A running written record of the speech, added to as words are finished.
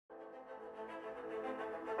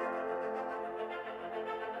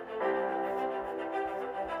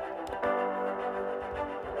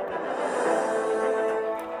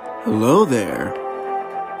Hello there.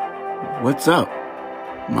 What's up?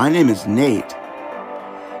 My name is Nate.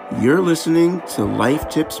 You're listening to Life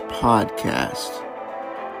Tips Podcast.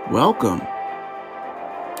 Welcome.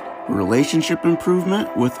 Relationship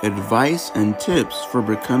improvement with advice and tips for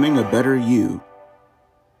becoming a better you.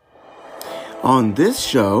 On this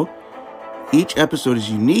show, each episode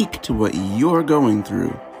is unique to what you're going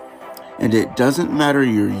through, and it doesn't matter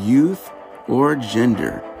your youth or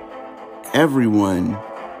gender. Everyone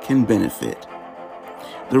can benefit.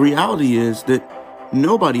 The reality is that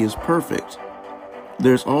nobody is perfect.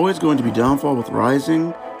 There's always going to be downfall with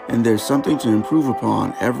rising, and there's something to improve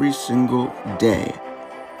upon every single day.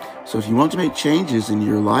 So if you want to make changes in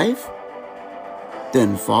your life,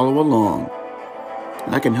 then follow along.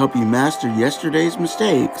 I can help you master yesterday's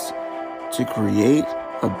mistakes to create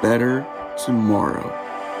a better tomorrow.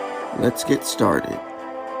 Let's get started.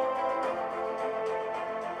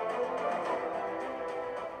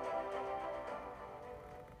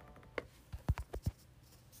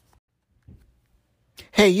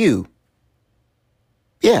 Hey, you.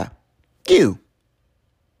 Yeah, you.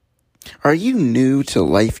 Are you new to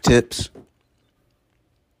Life Tips?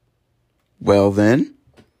 Well then,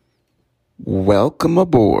 welcome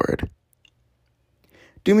aboard.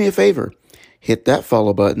 Do me a favor. Hit that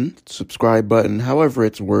follow button, subscribe button, however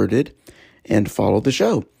it's worded, and follow the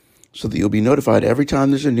show so that you'll be notified every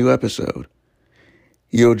time there's a new episode.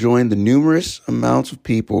 You'll join the numerous amounts of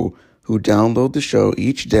people who download the show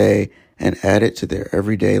each day and add it to their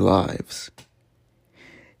everyday lives.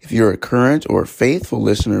 If you're a current or faithful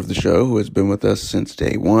listener of the show who has been with us since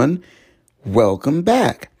day one, welcome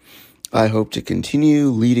back. I hope to continue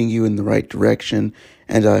leading you in the right direction,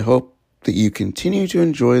 and I hope that you continue to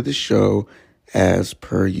enjoy the show as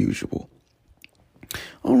per usual.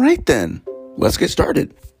 All right then, let's get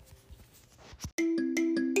started.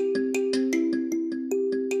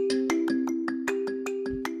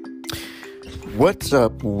 What's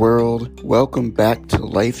up, world? Welcome back to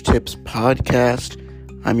Life Tips Podcast.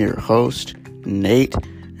 I'm your host, Nate,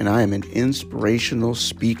 and I am an inspirational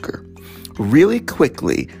speaker. Really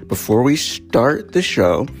quickly, before we start the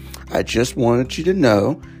show, I just wanted you to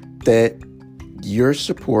know that your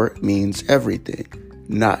support means everything,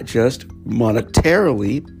 not just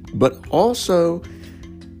monetarily, but also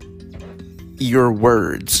your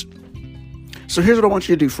words. So here's what I want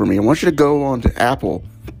you to do for me. I want you to go on to Apple,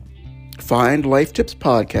 find Life Tips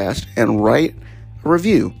Podcast, and write a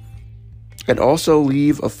review. And also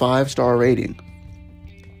leave a 5-star rating.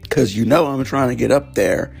 Because you know I'm trying to get up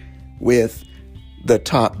there with the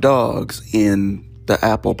top dogs in the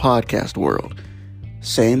Apple podcast world.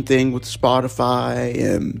 Same thing with Spotify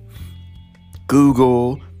and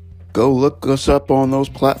Google. Go look us up on those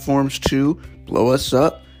platforms too. Blow us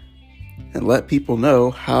up. And let people know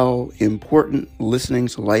how important listening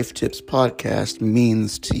to Life Tips Podcast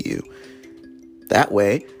means to you. That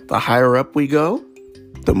way, the higher up we go,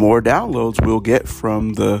 the more downloads we'll get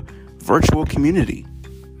from the virtual community.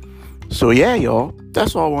 So yeah, y'all,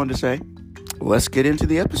 that's all I wanted to say. Let's get into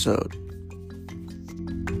the episode.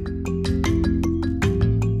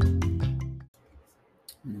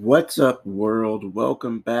 What's up, world?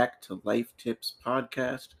 Welcome back to Life Tips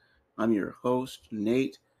Podcast. I'm your host,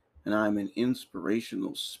 Nate, and I'm an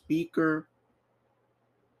inspirational speaker.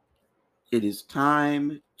 It is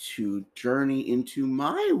time to journey into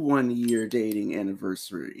my 1-year dating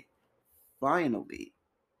anniversary. Finally.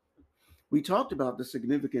 We talked about the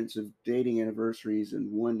significance of dating anniversaries and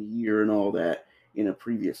 1 year and all that in a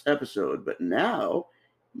previous episode, but now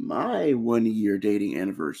my 1-year dating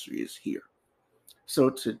anniversary is here. So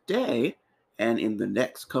today, and in the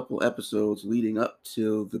next couple episodes leading up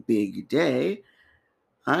to the big day,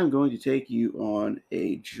 I'm going to take you on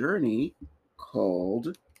a journey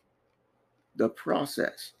called The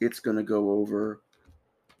Process. It's going to go over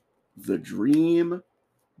the dream,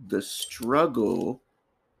 the struggle,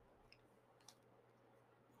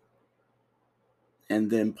 and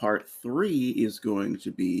then part 3 is going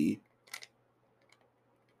to be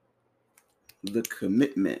the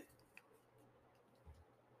commitment.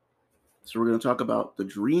 So we're going to talk about the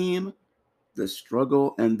dream, the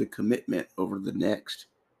struggle, and the commitment over the next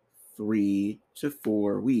 3 to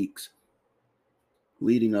 4 weeks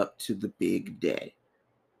leading up to the big day.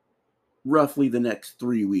 Roughly the next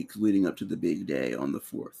 3 weeks leading up to the big day on the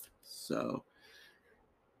 4th. So,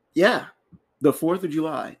 yeah, the 4th of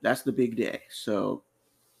July, that's the big day. So,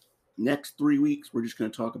 next 3 weeks, we're just going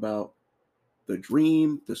to talk about the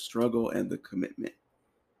dream, the struggle, and the commitment.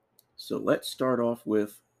 So, let's start off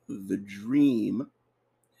with the dream,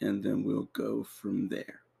 and then we'll go from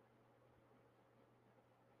there.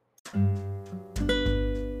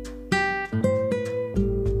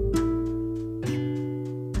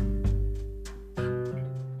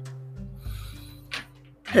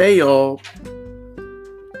 Hey y'all,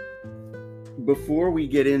 before we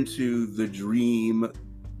get into the dream,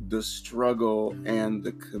 the struggle, and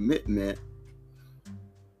the commitment,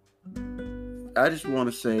 I just want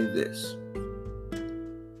to say this.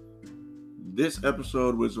 This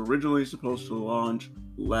episode was originally supposed to launch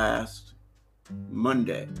last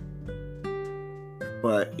Monday,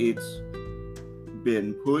 but it's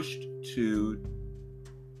been pushed to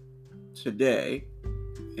today,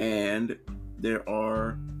 and there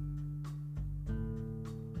are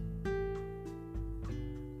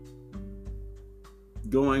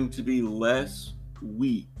going to be less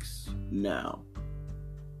weeks now.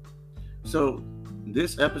 So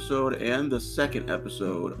this episode and the second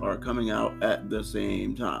episode are coming out at the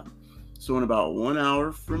same time. So in about 1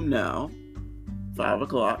 hour from now, 5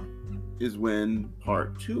 o'clock, is when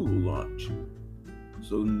part 2 will launch.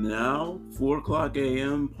 So now 4 o'clock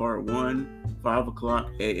a.m. part 1, 5 o'clock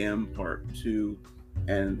a.m. part 2,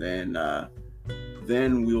 and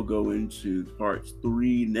then we'll go into parts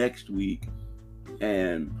 3 next week,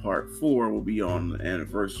 and part 4 will be on the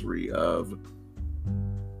anniversary of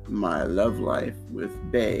my love life with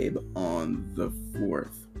Babe on the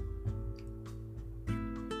 4th.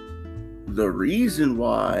 The reason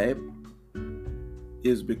why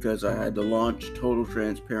is because I had to launch Total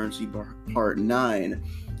Transparency Part 9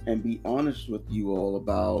 and be honest with you all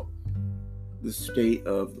about the state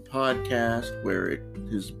of the podcast, where it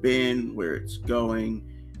has been, where it's going,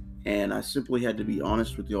 and I simply had to be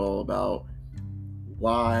honest with you all about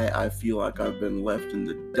why I feel like I've been left in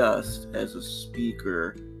the dust as a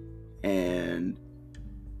speaker, and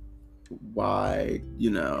why,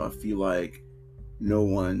 I feel like no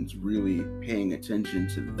one's really paying attention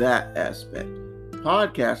to that aspect. The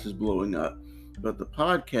podcast is blowing up, but the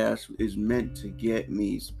podcast is meant to get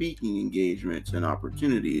me speaking engagements and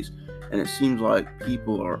opportunities, and it seems like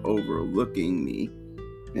people are overlooking me,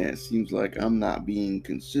 and it seems like I'm not being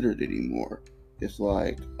considered anymore. It's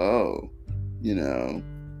like,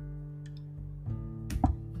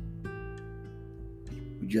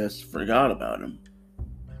 we just forgot about him.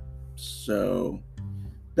 So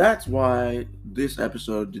that's why this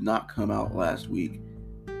episode did not come out last week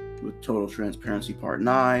with Total Transparency Part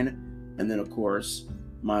 9. And then, of course,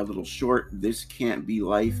 my little short This Can't Be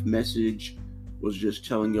Life message was just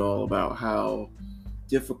telling y'all about how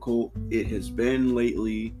difficult it has been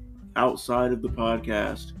lately outside of the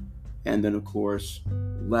podcast. And then, of course,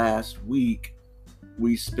 last week,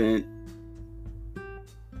 we spent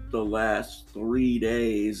the last 3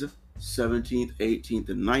 days, 17th, 18th,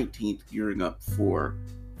 and 19th, gearing up for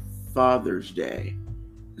Father's Day.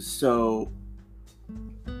 So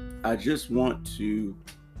I just want to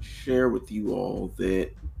share with you all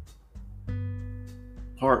that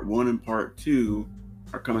Part 1 and Part 2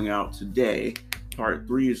 are coming out today. Part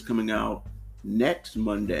 3 is coming out next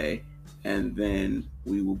Monday, and then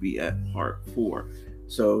we will be at Part 4.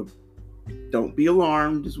 So don't be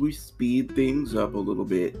alarmed as we speed things up a little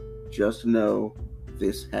bit. Just know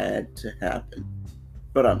this had to happen.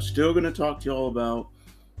 But I'm still going to talk to you all about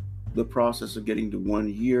the process of getting to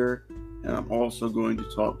 1 year, and I'm also going to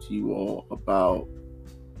talk to you all about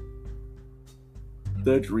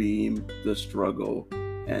the dream, the struggle,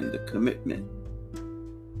 and the commitment.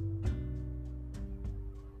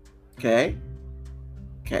 Okay?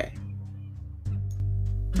 Okay.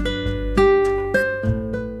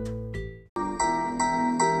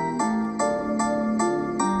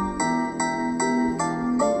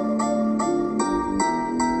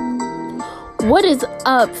 What is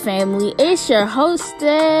up, family? It's your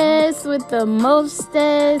hostess with the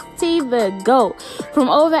mostest, T the GOAT, from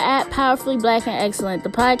over at Powerfully Black and Excellent, the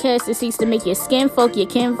podcast that seeks to make your skin folk, your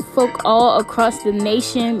kinfolk all across the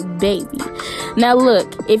nation, baby. Now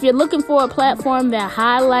look, if you're looking for a platform that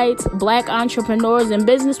highlights Black entrepreneurs and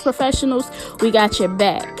business professionals, we got your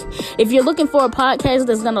back. If you're looking for a podcast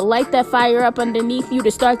that's going to light that fire up underneath you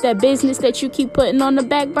to start that business that you keep putting on the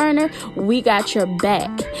back burner, we got your back.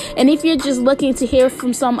 And if you're just looking to hear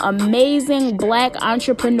from some amazing Black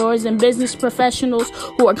entrepreneurs and business professionals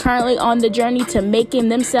who are currently on the journey to making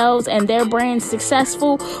themselves and their brands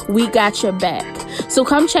successful, we got your back. So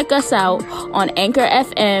come check us out on Anchor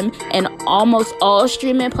FM and almost all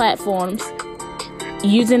streaming platforms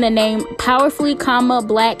using the name Powerfully,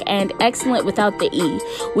 Black and Excellent without the E.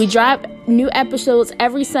 We drop new episodes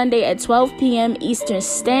every Sunday at 12 p.m. Eastern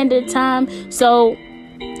Standard Time. So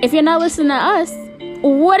if you're not listening to us,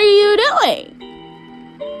 what are you doing?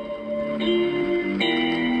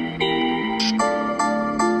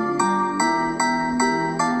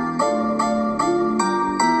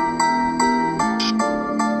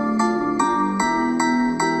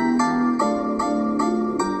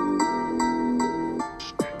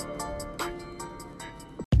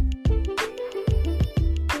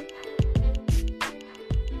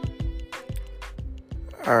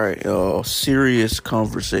 All right, y'all. Serious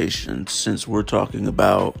conversation, since we're talking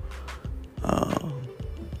about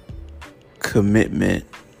commitment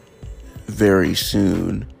very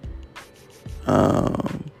soon. I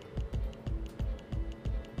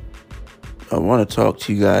want to talk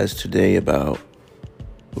to you guys today about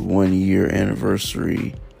the 1 year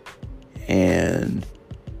anniversary and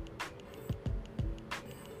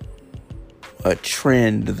a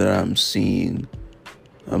trend that I'm seeing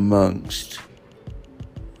amongst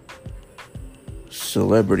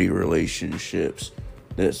celebrity relationships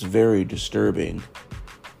that's very disturbing.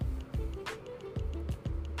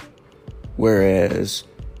 Whereas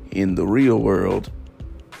in the real world,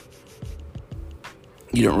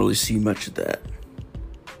 you don't really see much of that.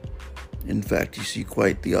 In fact, you see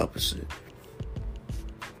quite the opposite.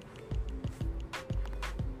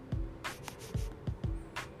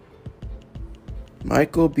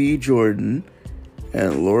 Michael B. Jordan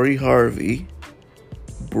and Lori Harvey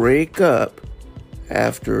break up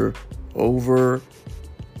after over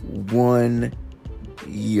 1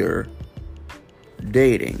 year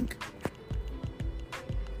dating.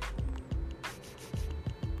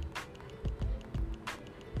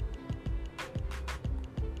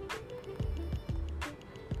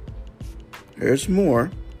 There's more.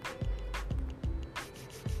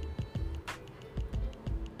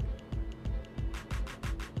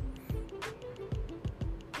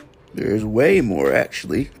 There's way more,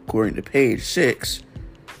 actually. According to page 6,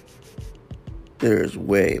 there's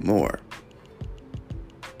way more.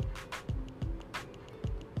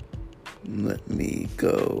 Let me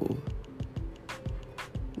go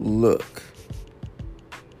look.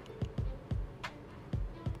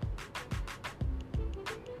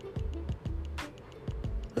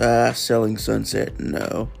 Selling Sunset,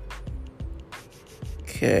 no.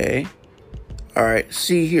 Okay. Alright,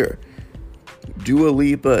 see here. Dua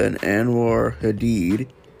Lipa and Anwar Hadid.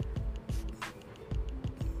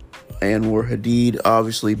 Anwar Hadid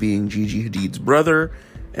obviously being Gigi Hadid's brother,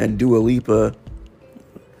 and Dua Lipa,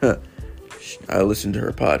 I listened to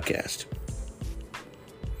her podcast.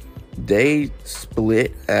 They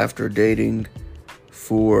split after dating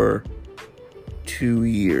for 2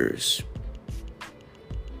 years.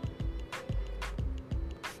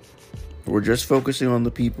 We're just focusing on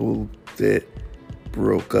the people that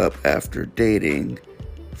broke up after dating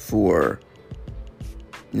for,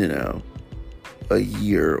 a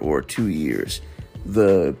year or 2 years.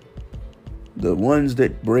 The ones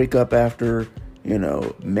that break up after,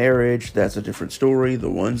 marriage, that's a different story. The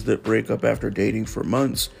ones that break up after dating for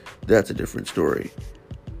months, that's a different story.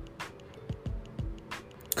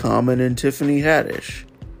 Common and Tiffany Haddish,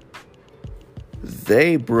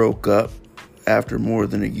 they broke up after more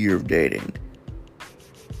than a year of dating.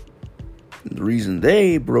 The reason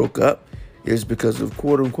they broke up is because of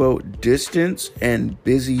quote-unquote distance and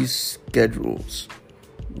busy schedules.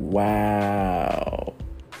 Wow.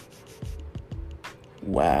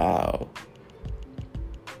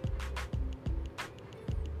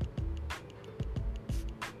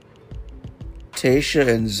 Tayshia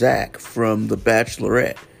and Zach from The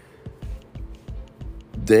Bachelorette,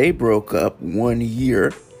 they broke up 1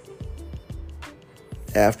 year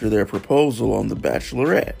after their proposal on The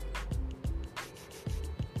Bachelorette.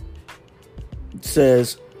 It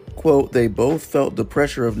says, quote, they both felt the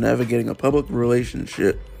pressure of navigating a public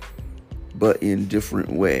relationship, but in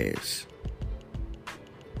different ways.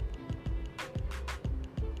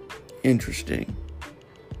 Interesting.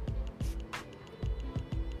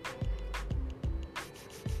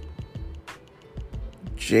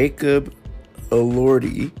 Jacob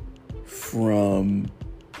Elordi from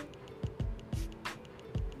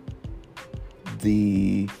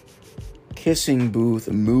the Kissing Booth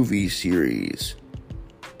movie series.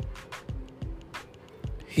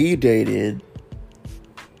 He dated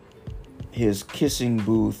his Kissing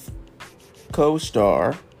Booth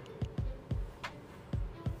co-star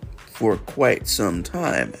for quite some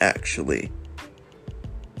time, actually.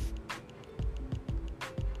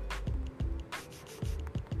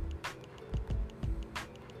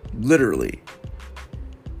 Literally.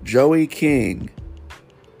 Joey King.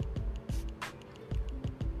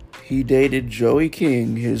 He dated Joey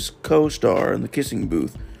King, his co-star in the Kissing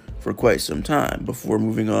Booth, for quite some time before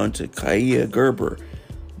moving on to Kaia Gerber.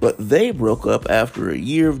 But they broke up after a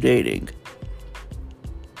year of dating.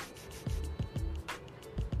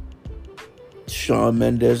 Shawn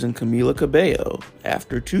Mendes and Camila Cabello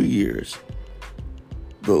after 2 years.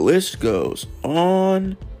 The list goes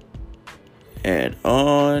on and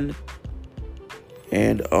on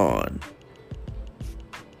and on.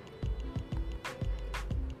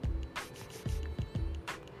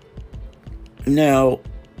 Now,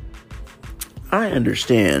 I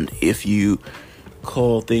understand if you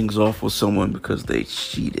call things off with someone because they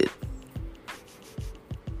cheated.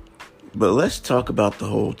 But let's talk about the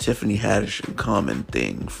whole Tiffany Haddish and Common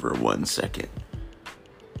thing for 1 second.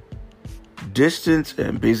 Distance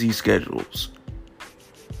and busy schedules.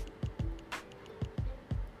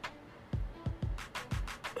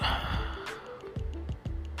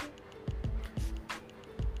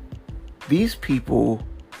 These people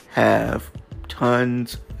have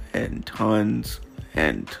tons and tons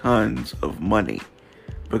and tons of money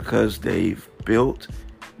because they've built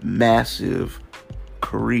massive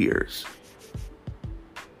careers.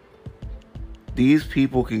 These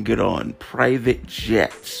people can get on private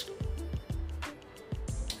jets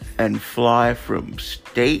and fly from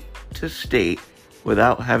state to state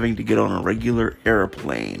without having to get on a regular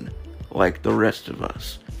airplane like the rest of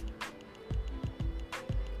us.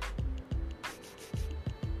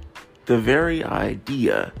 The very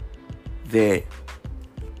idea that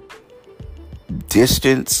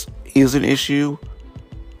distance is an issue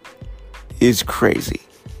is crazy.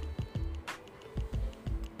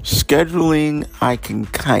 Scheduling, I can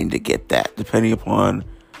kind of get that, depending upon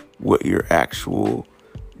what your actual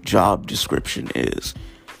job description is.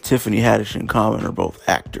 Tiffany Haddish and Common are both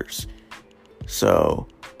actors. So,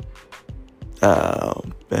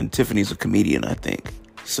 and Tiffany's a comedian, I think.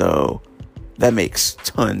 So, that makes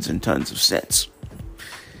tons and tons of sense.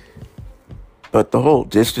 But the whole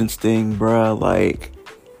distance thing, bruh, like,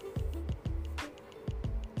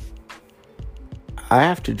 I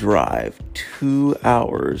have to drive 2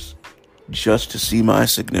 hours just to see my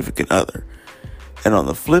significant other. And on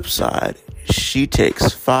the flip side, she takes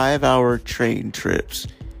 5-hour train trips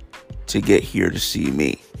to get here to see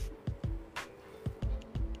me.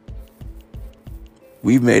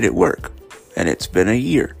 We've made it work, and it's been a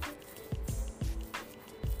year.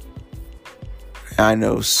 I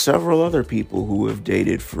know several other people who have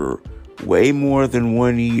dated for way more than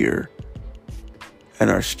 1 year and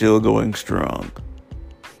are still going strong.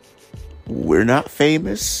 We're not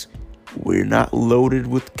famous. We're not loaded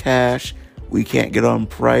with cash. We can't get on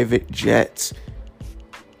private jets.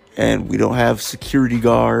 And we don't have security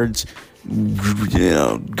guards,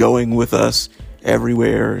 going with us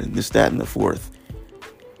everywhere and this, that, and the fourth.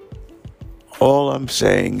 All I'm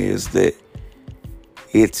saying is that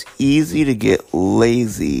it's easy to get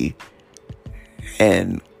lazy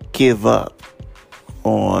and give up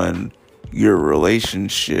on your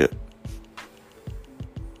relationship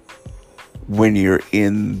when you're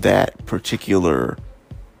in that particular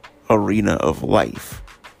arena of life.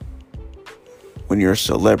 When you're a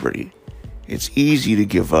celebrity, it's easy to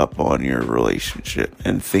give up on your relationship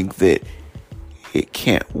and think that it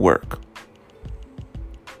can't work.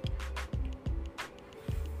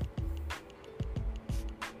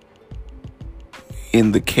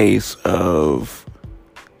 In the case of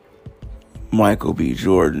Michael B.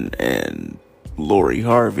 Jordan and Lori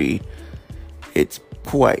Harvey, it's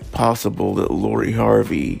quite possible that Lori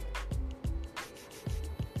Harvey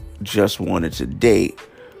just wanted to date,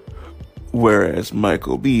 whereas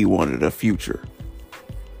Michael B. wanted a future.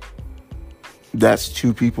 That's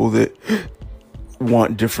two people that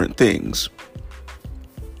want different things.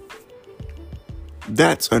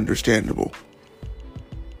 That's understandable.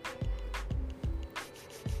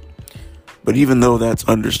 But even though that's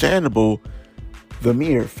understandable, the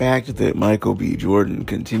mere fact that Michael B. Jordan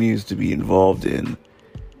continues to be involved in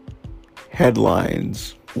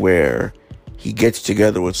headlines where he gets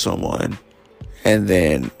together with someone and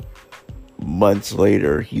then months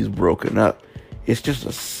later he's broken up, it's just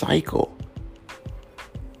a cycle.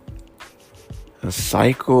 A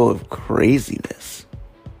cycle of craziness.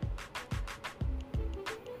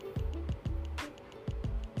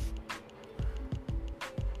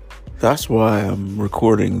 That's why I'm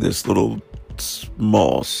recording this little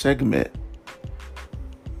small segment,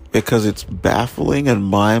 because it's baffling and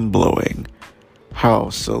mind-blowing how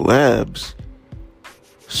celebs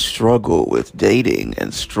struggle with dating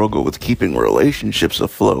and struggle with keeping relationships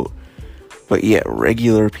afloat, but yet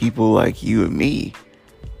regular people like you and me,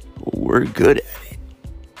 we're good at it.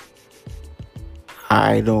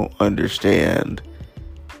 I don't understand.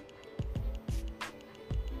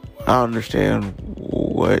 I don't understand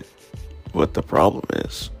what the problem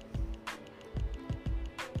is.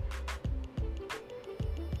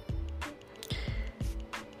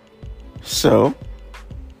 So,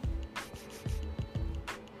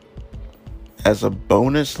 as a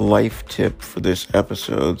bonus life tip for this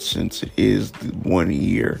episode, since it is the 1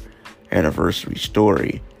 year anniversary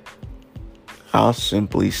story, I'll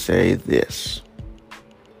simply say this.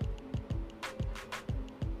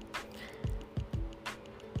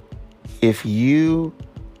 If you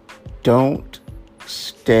don't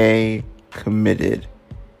stay committed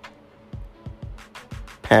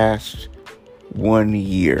past 1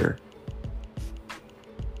 year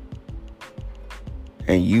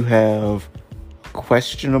and you have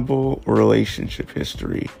questionable relationship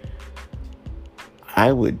history,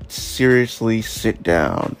 I would seriously sit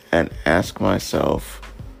down and ask myself,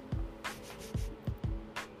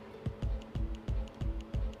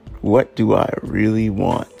 what do I really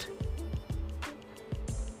want?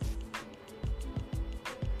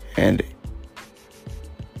 And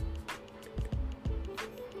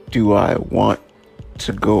do I want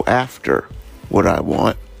to go after what I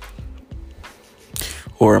want?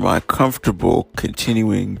 Or am I comfortable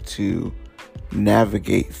continuing to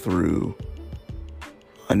navigate through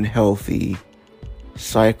unhealthy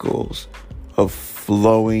cycles of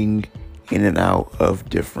flowing in and out of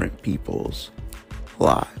different people's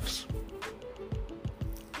lives?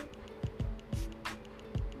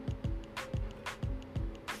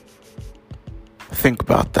 Think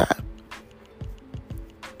about that.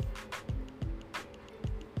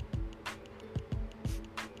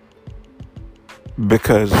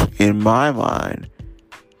 Because in my mind,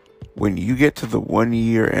 when you get to the 1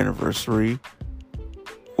 year anniversary,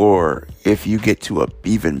 or if you get to a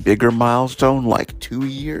even bigger milestone like 2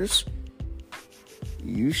 years,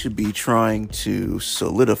 you should be trying to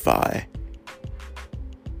solidify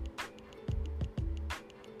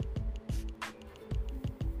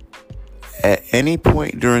at any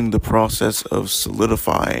point during the process of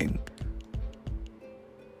solidifying.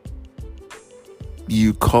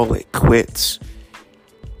 You call it quits.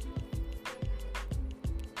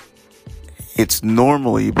 It's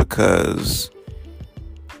normally because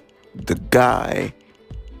the guy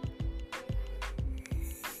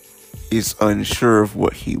is unsure of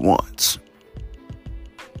what he wants.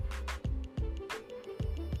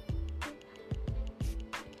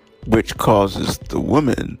 Which causes the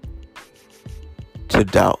woman to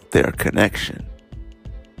doubt their connection.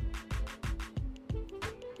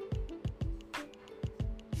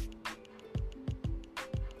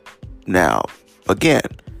 Now, again,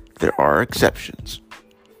 there are exceptions.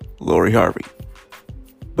 Lori Harvey.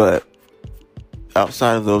 But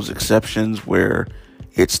outside of those exceptions where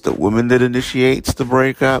it's the woman that initiates the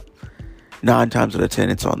breakup, 9 times out of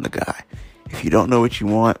 10, it's on the guy. If you don't know what you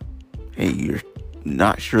want and you're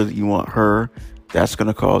not sure that you want her, that's going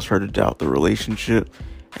to cause her to doubt the relationship.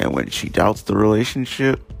 And when she doubts the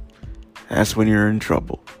relationship, that's when you're in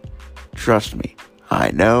trouble. Trust me,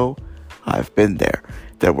 I know. I've been there.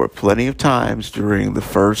 There were plenty of times during the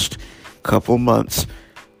first couple months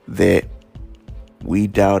that we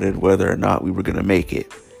doubted whether or not we were going to make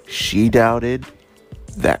it. She doubted.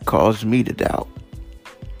 That caused me to doubt.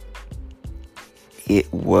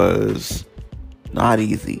 It was not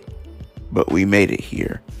easy, but we made it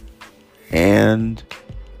here. And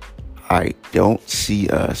I don't see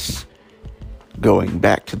us going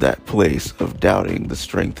back to that place of doubting the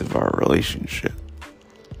strength of our relationship.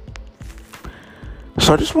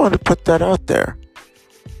 So I just wanted to put that out there.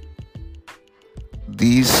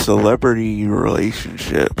 These celebrity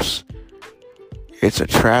relationships, it's a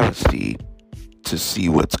travesty to see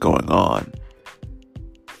what's going on.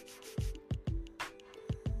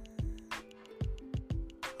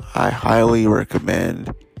 I highly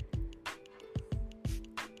recommend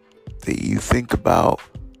that you think about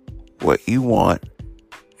what you want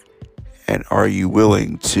and are you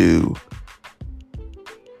willing to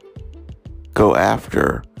go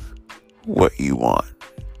after what you want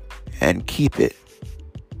and keep it,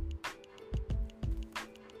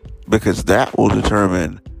 because that will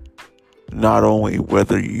determine not only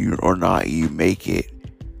whether you or not you make it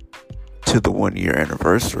to the 1 year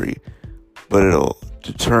anniversary, but it'll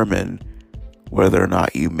determine whether or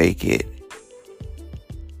not you make it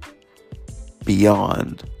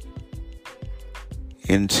beyond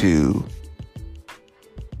into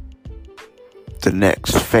the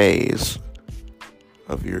next phase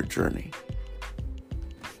of your journey.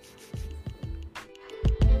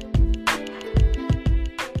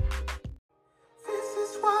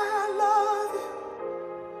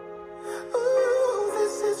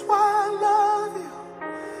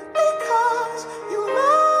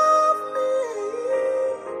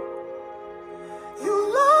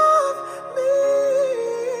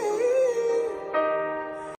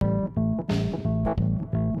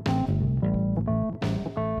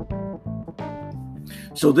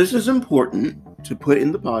 So this is important to put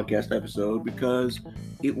in the podcast episode because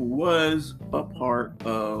it was a part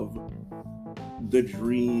of the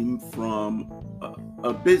dream from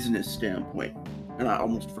a business standpoint. And I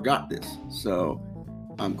almost forgot this, so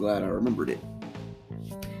I'm glad I remembered it.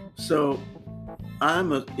 So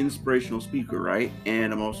I'm an inspirational speaker, right?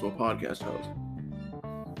 And I'm also a podcast host.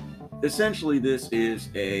 Essentially, this is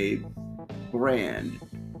a brand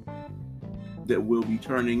that will be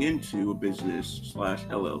turning into a business /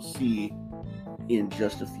 LLC in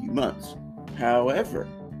just a few months. However,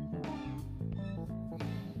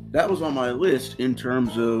 that was on my list in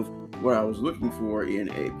terms of what I was looking for in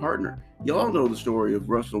a partner. Y'all know the story of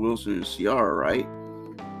Russell Wilson and Ciara, right?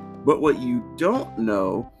 But what you don't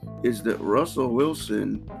know is that Russell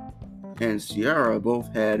Wilson and Ciara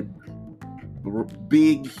both had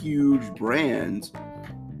big, huge brands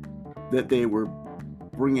that they were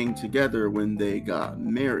bringing together when they got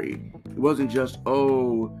married. It wasn't just,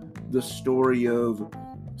 the story of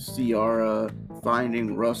Ciara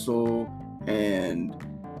finding Russell and,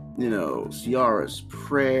 Ciara's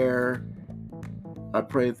prayer. I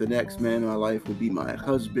pray that the next man in my life would be my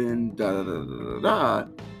husband, da da da da da.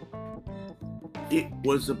 It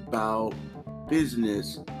was about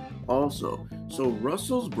business also. So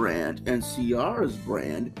Russell's brand and Ciara's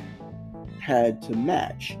brand had to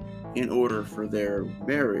match in order for their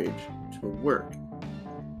marriage to work.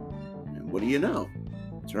 And what do you know?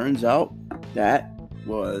 Turns out that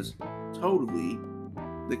was totally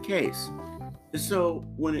the case. So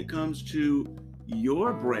when it comes to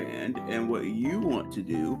your brand and what you want to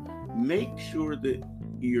do, make sure that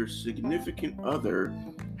your significant other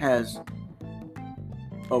has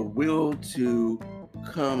a will to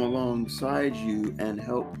come alongside you and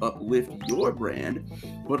help uplift your brand,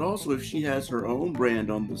 but also if she has her own brand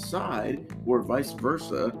on the side, or vice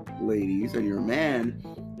versa, ladies, and your man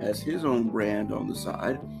has his own brand on the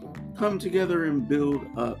side, come together and build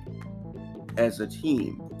up as a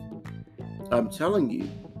team. I'm telling you,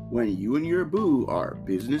 when you and your boo are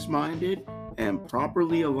business-minded and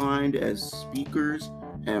properly aligned as speakers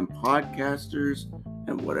and podcasters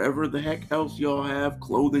and whatever the heck else y'all have,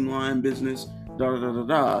 clothing line business,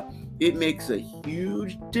 it makes a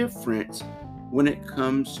huge difference when it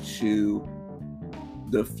comes to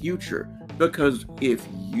the future. Because if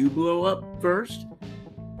you blow up first,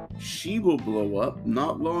 she will blow up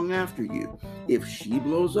not long after you. If she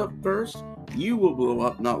blows up first, you will blow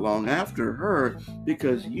up not long after her,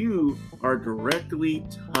 because you are directly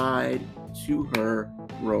tied to her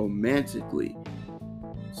romantically.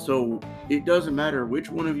 So it doesn't matter which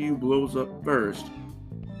one of you blows up first,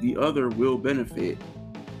 the other will benefit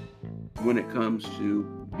when it comes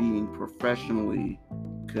to being professionally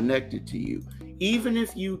connected to you. Even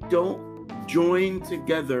if you don't join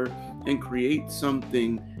together and create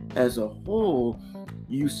something as a whole,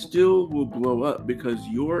 you still will blow up, because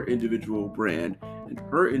your individual brand and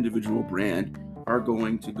her individual brand are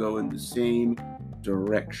going to go in the same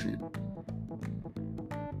direction.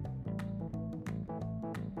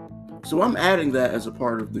 So I'm adding that as a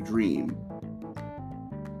part of the dream.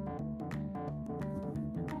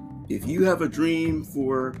 If you have a dream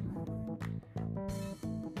for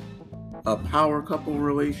a power couple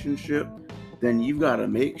relationship, then you've got to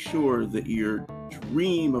make sure that your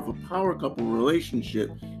dream of a power couple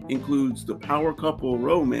relationship includes the power couple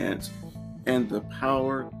romance and the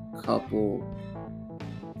power couple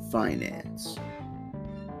finance.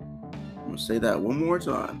 I'm going to say that one more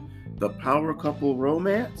time. The power couple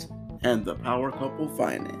romance and the power couple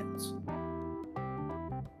finance.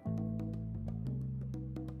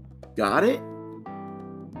 Got it?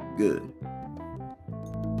 Good.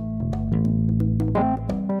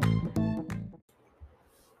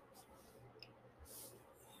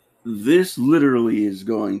 This literally is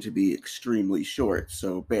going to be extremely short,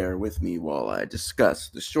 so bear with me while I discuss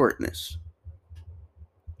the shortness.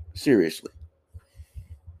 Seriously.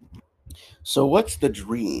 So what's the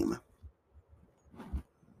dream?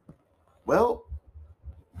 Well,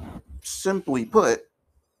 simply put,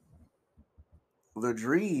 the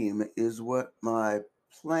dream is what my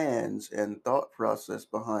plans and thought process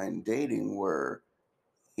behind dating were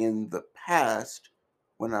in the past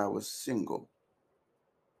when I was single.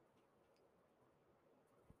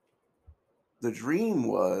 The dream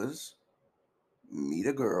was meet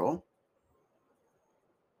a girl,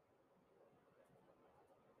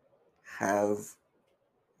 have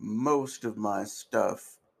most of my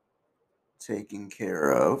stuff taken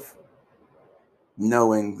care of,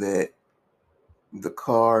 knowing that the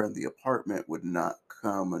car and the apartment would not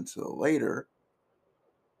come until later,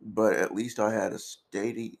 but at least I had a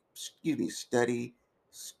steady,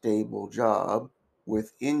 stable job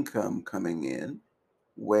with income coming in,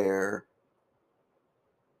 where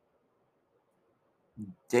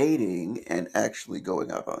dating and actually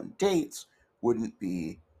going out on dates wouldn't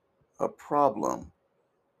be a problem.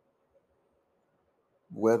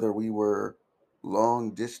 Whether we were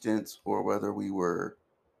long distance or whether we were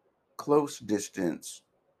close distance,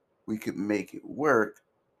 we could make it work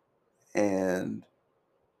and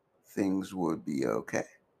things would be okay.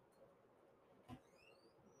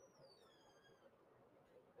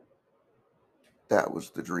 That was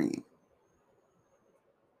the dream.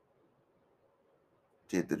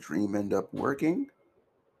 Did the dream end up working?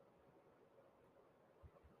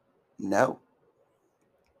 No.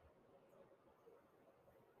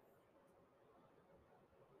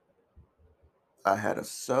 I had a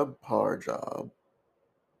subpar job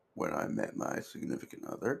when I met my significant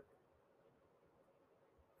other,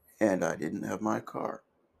 and I didn't have my car.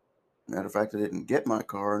 Matter of fact, I didn't get my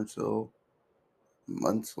car until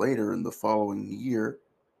months later in the following year,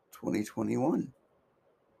 2021.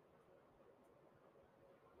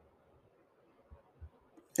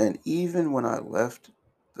 And even when I left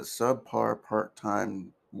the subpar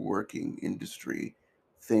part-time working industry,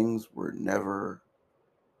 things were never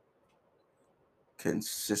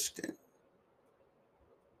consistent.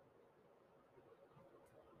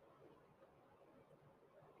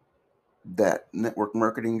 That network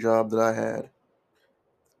marketing job that I had,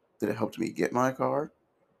 that it helped me get my car,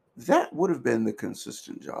 that would have been the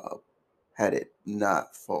consistent job had it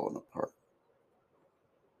not fallen apart.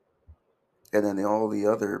 And then all the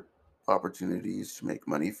other opportunities to make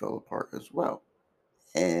money fell apart as well.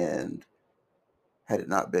 And had it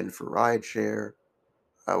not been for rideshare,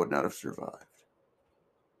 I would not have survived.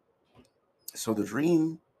 So the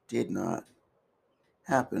dream did not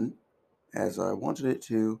happen as I wanted it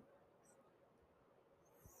to.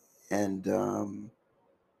 And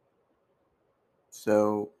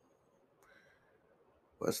so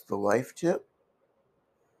what's the life tip?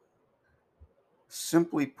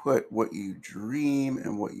 Simply put, what you dream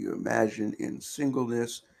and what you imagine in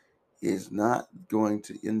singleness is not going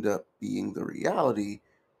to end up being the reality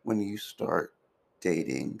when you start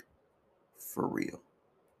dating for real.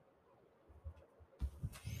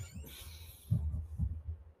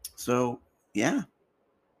 So, yeah.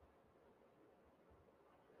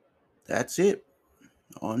 That's it.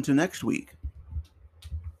 On to next week.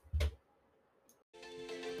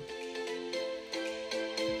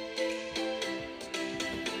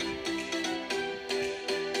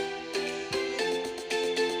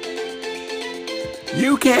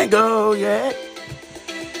 You can't go yet.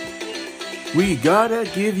 We gotta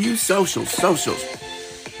give you socials.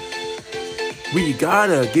 We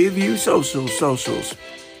gotta give you socials.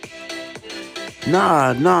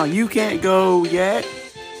 Nah, you can't go yet.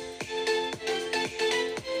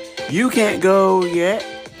 You can't go yet.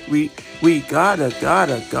 We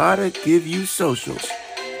gotta give you socials.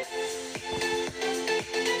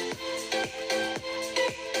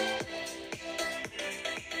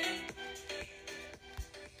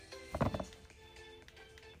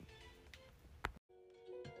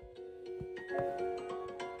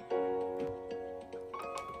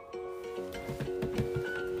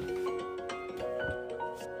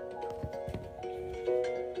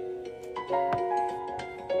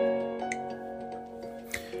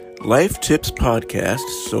 Life Tips Podcast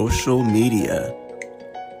social media.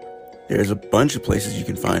 There's a bunch of places you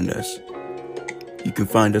can find us. You can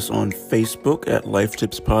find us on Facebook at Life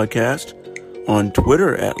Tips Podcast, on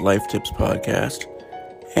Twitter at Life Tips Podcast,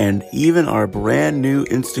 and even our brand new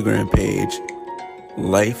Instagram page,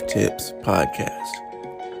 Life Tips Podcast.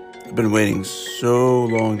 I've been waiting so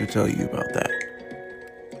long to tell you about that.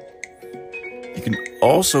 You can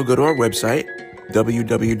also go to our website,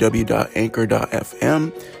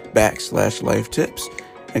 www.anchor.fm/lifetips,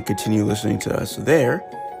 and continue listening to us there.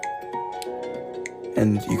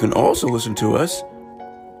 And you can also listen to us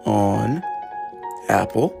on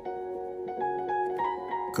Apple,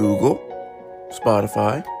 Google,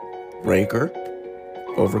 Spotify, Breaker,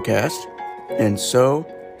 Overcast, and so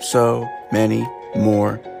many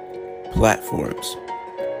more platforms.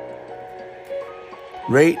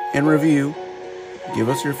 Rate and review. Give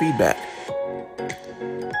us your feedback.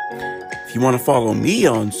 If you want to follow me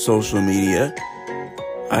on social media,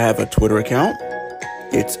 I have a Twitter account.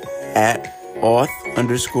 It's at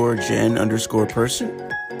auth_gen_person.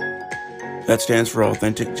 That stands for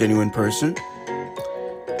authentic, genuine person.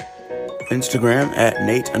 Instagram at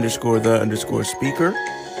Nate_the_speaker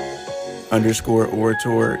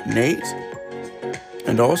 _orator Nate.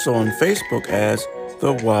 And also on Facebook as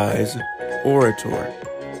The Wise Orator.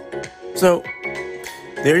 So,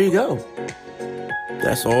 there you go.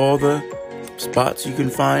 That's all the spots you can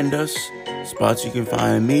find us, spots you can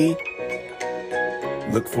find me.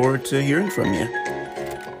 Look forward to hearing from you.